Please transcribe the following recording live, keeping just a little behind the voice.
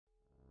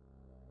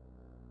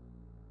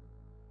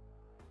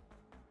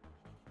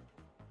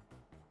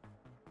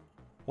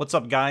What's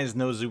up guys,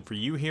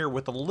 NoZoupForYou here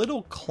with a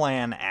little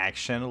clan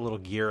action, a little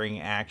gearing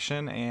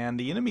action, and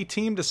the enemy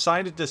team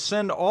decided to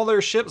send all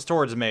their ships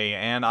towards me,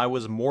 and I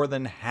was more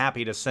than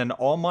happy to send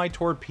all my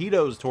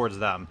torpedoes towards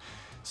them.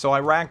 So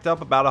I racked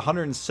up about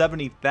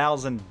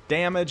 170,000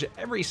 damage.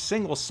 Every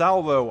single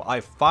salvo I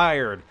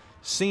fired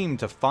seemed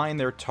to find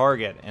their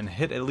target and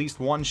hit at least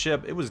one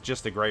ship. It was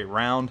just a great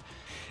round.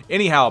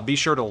 Anyhow, be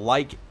sure to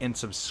like and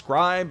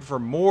subscribe for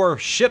more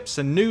ships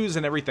and news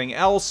and everything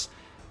else.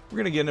 We're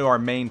going to get into our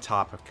main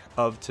topic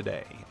of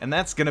today, and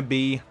that's going to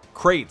be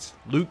crates,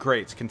 loot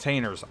crates,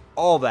 containers,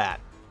 all that.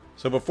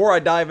 So before I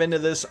dive into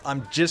this,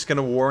 I'm just going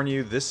to warn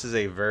you, this is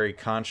a very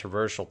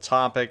controversial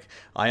topic.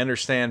 I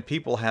understand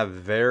people have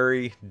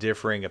very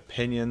differing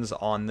opinions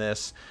on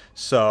this,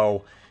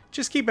 so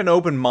just keep an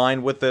open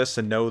mind with this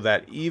and know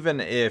that even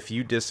if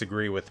you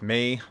disagree with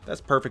me,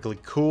 that's perfectly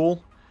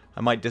cool.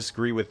 I might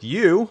disagree with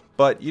you,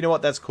 but you know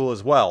what, that's cool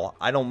as well.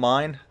 I don't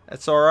mind,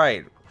 that's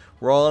alright.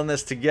 We're all in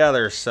this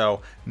together,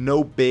 so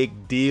no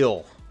big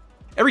deal.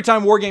 Every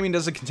time Wargaming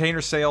does a container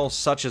sale,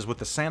 such as with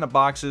the Santa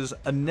boxes,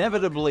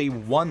 inevitably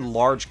one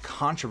large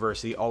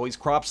controversy always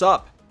crops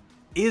up.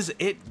 Is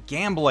it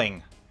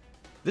gambling?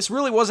 This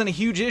really wasn't a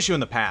huge issue in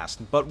the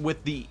past, but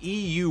with the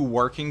EU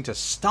working to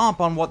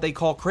stomp on what they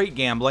call crate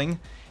gambling,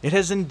 it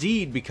has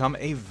indeed become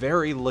a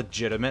very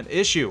legitimate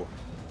issue.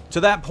 To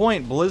that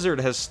point,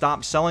 Blizzard has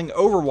stopped selling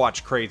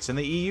Overwatch crates in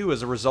the EU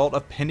as a result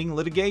of pending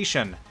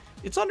litigation.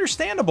 It's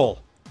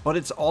understandable, but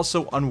it's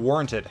also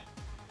unwarranted.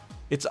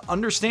 It's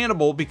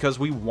understandable because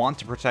we want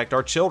to protect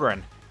our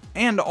children,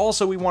 and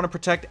also we want to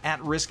protect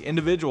at-risk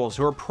individuals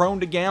who are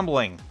prone to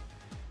gambling.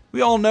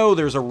 We all know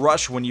there's a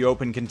rush when you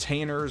open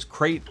containers,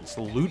 crates,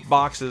 loot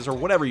boxes, or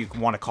whatever you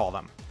want to call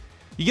them.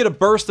 You get a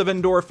burst of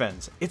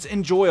endorphins. It's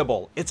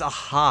enjoyable. It's a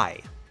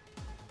high.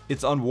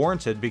 It's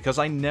unwarranted because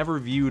I never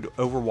viewed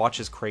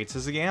Overwatch's crates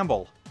as a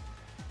gamble.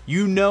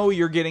 You know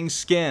you're getting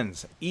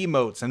skins,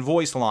 emotes, and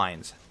voice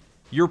lines.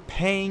 You're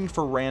paying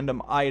for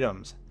random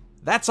items.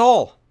 That's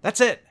all. That's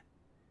it.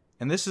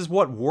 And this is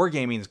what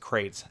Wargaming's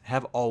crates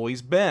have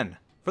always been,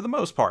 for the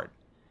most part.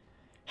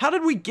 How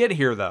did we get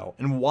here though,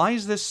 and why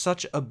is this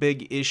such a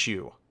big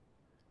issue?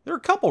 There are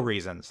a couple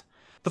reasons.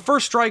 The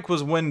first strike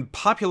was when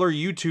popular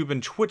YouTube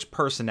and Twitch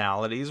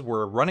personalities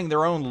were running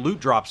their own loot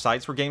drop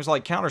sites for games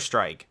like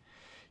Counter-Strike.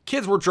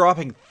 Kids were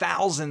dropping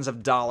thousands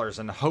of dollars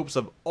in hopes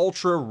of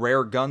ultra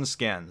rare gun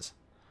skins.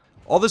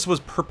 All this was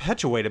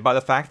perpetuated by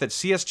the fact that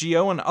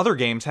CSGO and other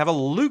games have a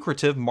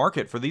lucrative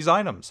market for these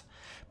items.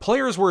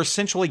 Players were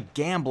essentially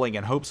gambling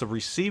in hopes of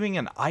receiving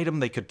an item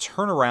they could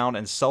turn around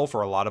and sell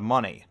for a lot of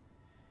money.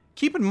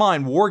 Keep in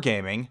mind,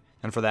 Wargaming,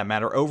 and for that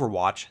matter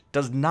Overwatch,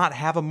 does not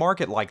have a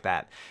market like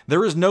that.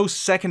 There is no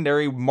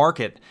secondary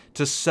market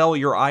to sell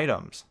your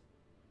items.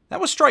 That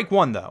was strike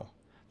one though.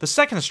 The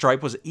second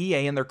strike was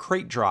EA and their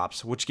crate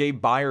drops, which gave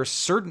buyers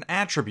certain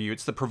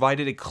attributes that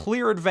provided a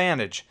clear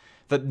advantage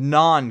that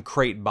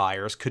non-crate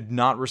buyers could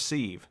not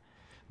receive.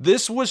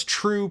 This was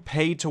true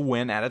pay to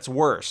win at its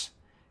worst.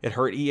 It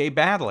hurt EA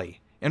badly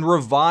and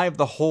revived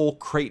the whole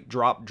crate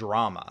drop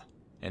drama.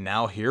 And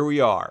now here we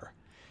are.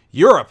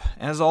 Europe,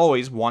 as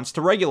always, wants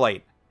to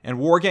regulate, and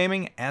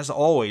Wargaming, as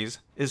always,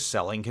 is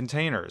selling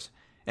containers.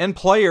 And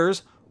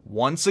players,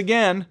 once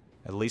again,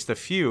 at least a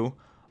few,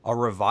 are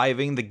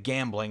reviving the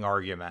gambling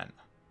argument.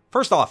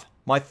 First off,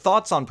 my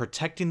thoughts on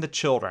protecting the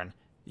children.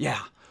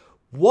 Yeah,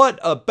 what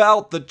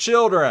about the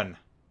children?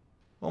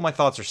 Well, my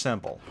thoughts are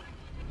simple.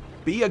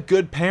 Be a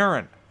good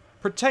parent.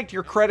 Protect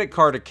your credit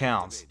card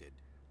accounts.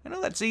 I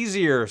know that's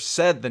easier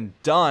said than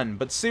done,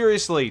 but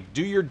seriously,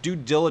 do your due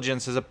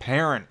diligence as a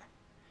parent.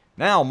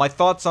 Now, my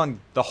thoughts on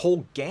the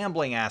whole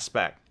gambling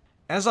aspect.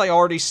 As I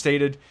already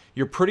stated,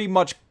 you're pretty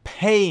much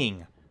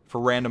paying for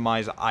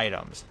randomized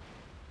items.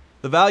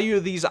 The value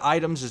of these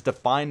items is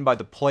defined by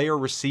the player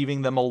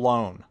receiving them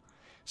alone.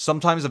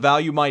 Sometimes the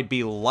value might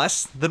be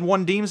less than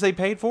one deems they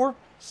paid for.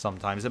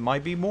 Sometimes it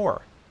might be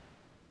more.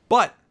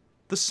 But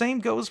the same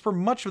goes for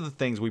much of the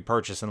things we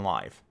purchase in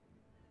life.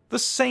 The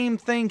same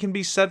thing can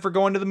be said for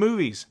going to the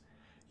movies.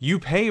 You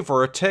pay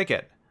for a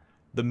ticket.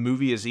 The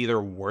movie is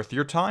either worth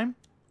your time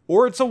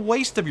or it's a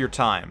waste of your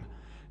time.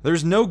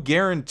 There's no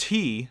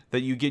guarantee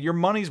that you get your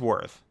money's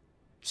worth.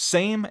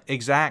 Same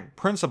exact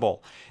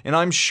principle. And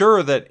I'm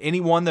sure that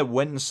anyone that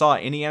went and saw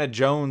Indiana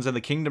Jones and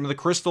the Kingdom of the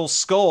Crystal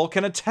Skull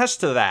can attest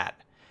to that.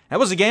 That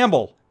was a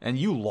gamble, and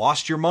you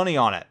lost your money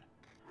on it.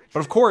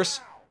 But of course,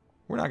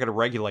 we're not going to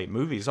regulate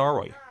movies,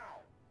 are we?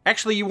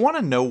 Actually, you want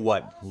to know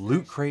what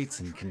loot crates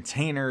and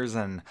containers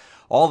and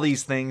all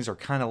these things are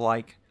kind of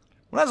like?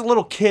 When I was a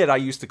little kid, I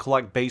used to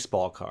collect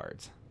baseball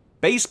cards.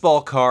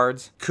 Baseball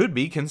cards could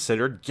be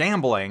considered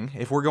gambling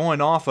if we're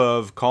going off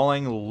of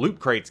calling loot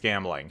crates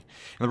gambling.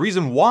 And the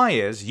reason why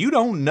is you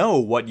don't know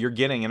what you're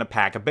getting in a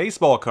pack of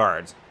baseball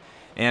cards.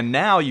 And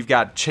now you've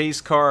got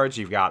chase cards,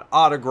 you've got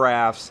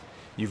autographs,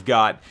 you've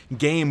got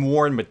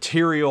game-worn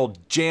material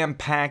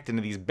jam-packed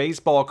into these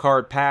baseball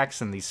card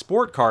packs and these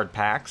sport card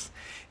packs.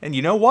 And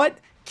you know what?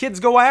 Kids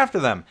go after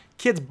them.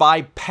 Kids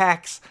buy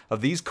packs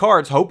of these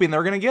cards hoping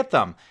they're going to get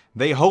them.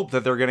 They hope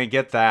that they're going to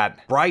get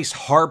that Bryce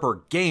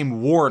Harper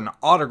game-worn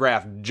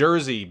autographed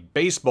jersey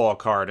baseball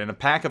card in a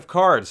pack of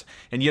cards.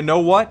 And you know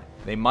what?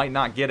 They might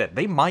not get it.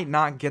 They might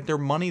not get their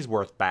money's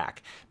worth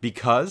back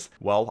because,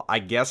 well, I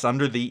guess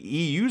under the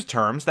EU's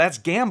terms, that's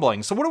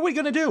gambling. So what are we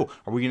going to do?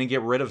 Are we going to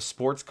get rid of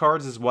sports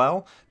cards as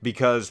well?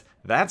 Because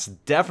that's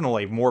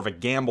definitely more of a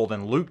gamble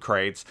than loot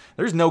crates.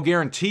 There's no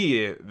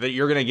guarantee that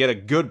you're going to get a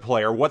good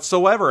player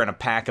whatsoever in a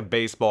pack of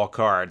baseball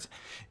cards.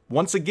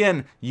 Once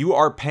again, you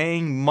are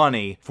paying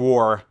money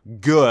for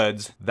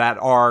goods that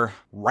are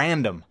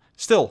random.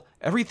 Still,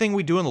 everything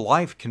we do in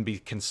life can be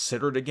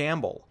considered a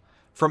gamble.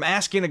 From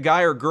asking a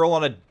guy or girl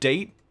on a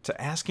date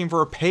to asking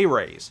for a pay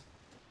raise.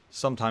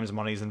 Sometimes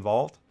money's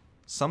involved,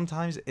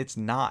 sometimes it's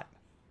not.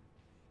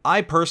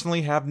 I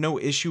personally have no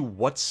issue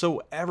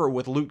whatsoever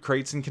with loot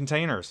crates and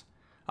containers.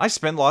 I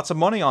spend lots of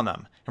money on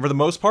them, and for the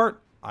most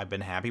part, I've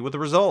been happy with the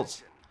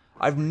results.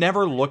 I've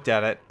never looked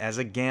at it as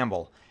a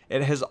gamble.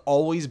 It has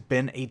always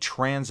been a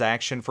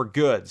transaction for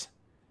goods.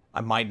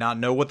 I might not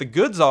know what the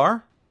goods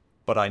are,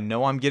 but I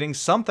know I'm getting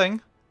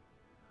something.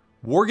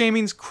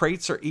 Wargaming's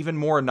crates are even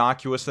more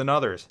innocuous than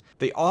others.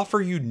 They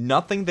offer you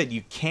nothing that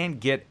you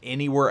can't get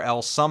anywhere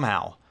else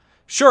somehow.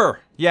 Sure,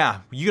 yeah,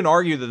 you can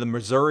argue that the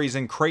Missouri's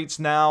in crates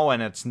now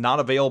and it's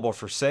not available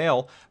for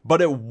sale,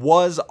 but it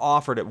was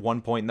offered at one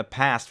point in the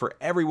past for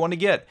everyone to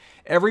get.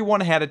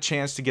 Everyone had a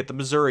chance to get the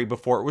Missouri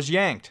before it was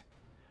yanked.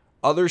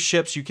 Other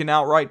ships you can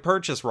outright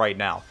purchase right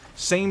now.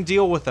 Same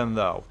deal with them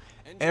though.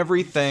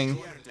 Everything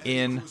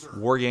in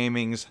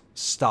Wargaming's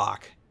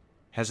stock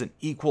has an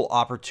equal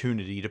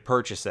opportunity to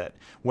purchase it,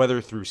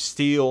 whether through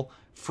steel,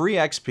 free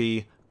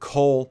XP,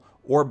 coal,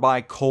 or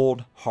by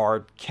cold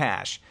hard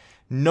cash.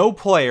 No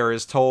player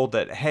is told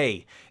that,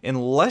 hey,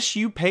 unless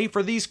you pay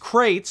for these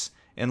crates,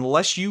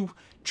 unless you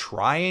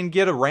try and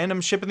get a random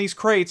ship in these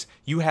crates,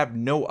 you have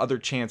no other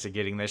chance of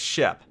getting this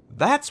ship.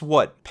 That's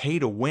what pay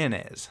to win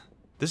is.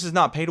 This is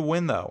not pay to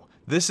win though.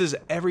 This is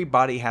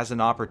everybody has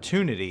an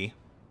opportunity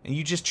and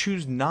you just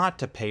choose not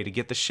to pay to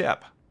get the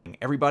ship.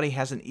 Everybody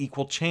has an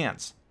equal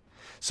chance.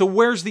 So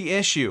where's the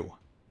issue?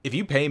 If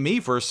you pay me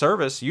for a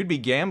service, you'd be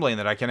gambling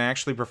that I can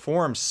actually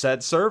perform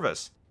said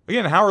service.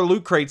 Again, how are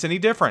loot crates any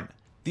different?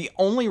 The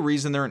only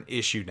reason they're an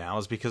issue now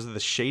is because of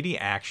the shady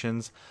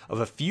actions of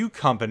a few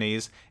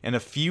companies and a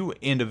few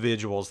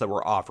individuals that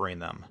were offering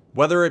them.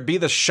 Whether it be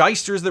the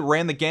shysters that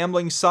ran the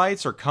gambling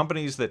sites or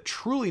companies that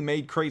truly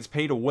made crates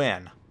pay to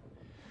win.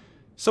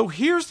 So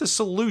here's the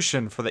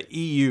solution for the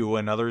EU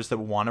and others that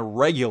want to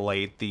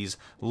regulate these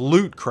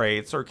loot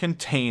crates or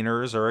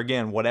containers or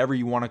again, whatever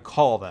you want to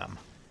call them.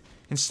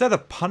 Instead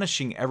of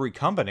punishing every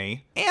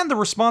company and the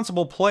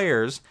responsible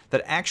players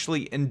that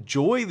actually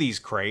enjoy these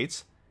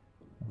crates,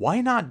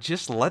 why not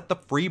just let the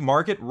free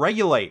market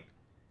regulate?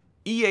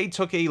 EA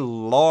took a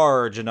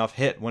large enough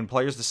hit when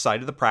players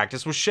decided the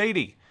practice was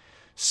shady.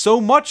 So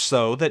much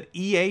so that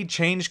EA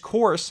changed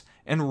course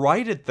and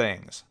righted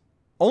things.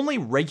 Only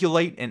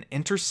regulate and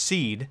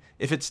intercede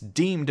if it's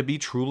deemed to be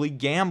truly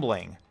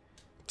gambling.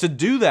 To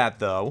do that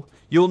though,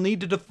 you'll need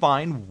to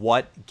define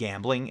what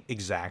gambling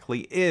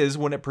exactly is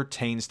when it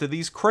pertains to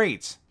these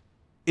crates.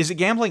 Is it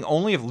gambling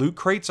only if loot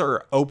crates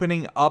are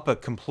opening up a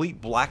complete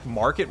black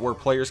market where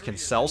players can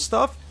sell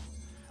stuff?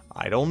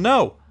 I don't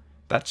know.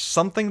 That's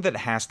something that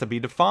has to be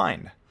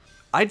defined.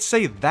 I'd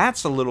say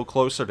that's a little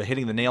closer to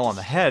hitting the nail on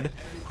the head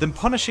than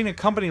punishing a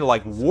company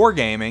like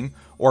Wargaming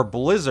or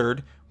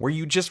Blizzard where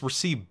you just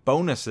receive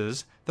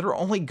bonuses that are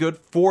only good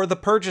for the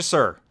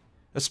purchaser,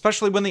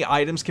 especially when the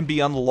items can be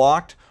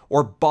unlocked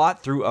or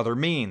bought through other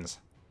means.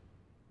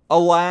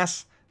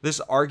 Alas, this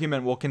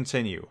argument will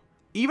continue.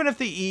 Even if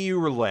the EU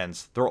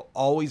relents, there will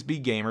always be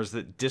gamers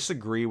that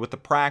disagree with the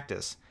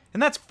practice.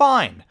 And that's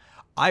fine.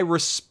 I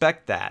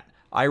respect that.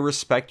 I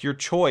respect your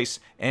choice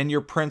and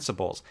your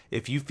principles.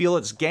 If you feel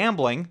it's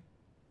gambling,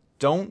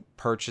 don't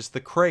purchase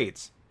the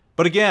crates.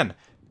 But again,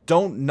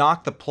 don't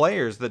knock the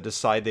players that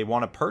decide they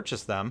want to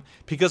purchase them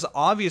because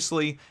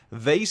obviously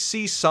they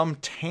see some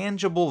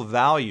tangible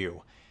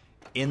value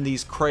in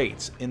these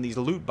crates, in these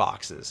loot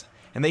boxes.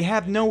 And they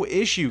have no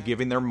issue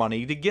giving their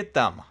money to get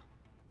them.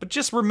 But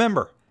just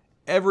remember,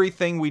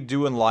 everything we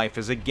do in life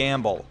is a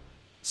gamble.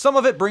 Some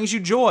of it brings you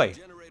joy.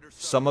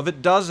 Some of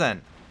it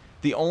doesn't.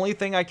 The only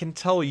thing I can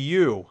tell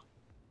you,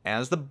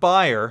 as the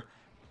buyer,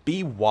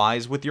 be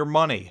wise with your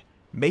money.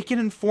 Make an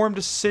informed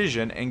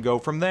decision and go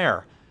from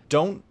there.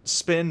 Don't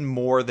spend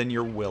more than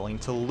you're willing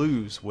to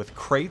lose with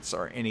crates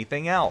or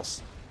anything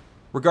else.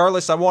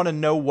 Regardless, I want to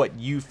know what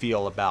you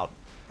feel about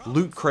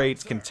loot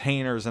crates,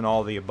 containers, and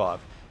all the above.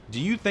 Do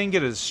you think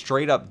it is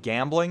straight up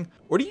gambling?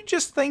 Or do you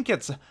just think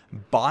it's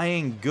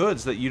buying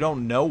goods that you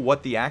don't know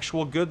what the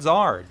actual goods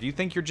are? Do you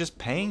think you're just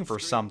paying for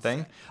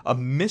something? A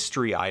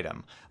mystery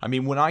item. I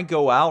mean, when I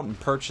go out and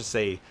purchase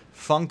a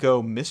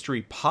Funko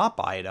mystery pop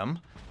item,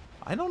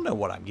 I don't know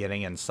what I'm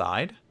getting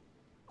inside.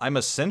 I'm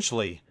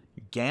essentially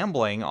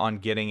gambling on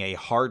getting a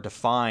hard to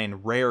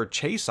find rare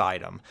chase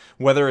item.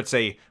 Whether it's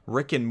a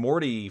Rick and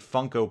Morty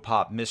Funko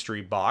Pop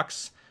mystery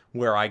box,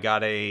 where I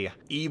got a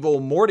Evil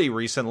Morty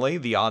recently.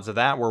 The odds of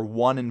that were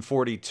 1 in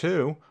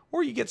 42.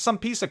 Or you get some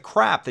piece of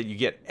crap that you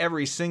get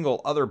every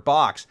single other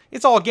box.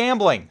 It's all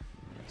gambling.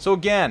 So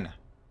again,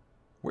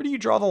 where do you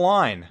draw the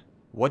line?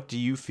 What do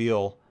you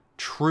feel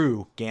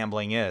true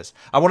gambling is?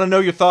 I want to know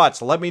your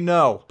thoughts. Let me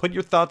know. Put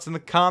your thoughts in the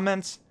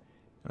comments.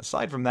 And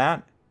aside from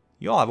that,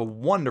 you all have a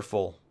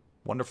wonderful,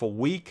 wonderful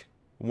week,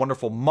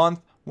 wonderful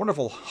month,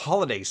 wonderful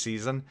holiday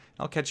season.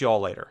 I'll catch you all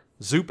later.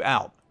 Zoop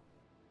out.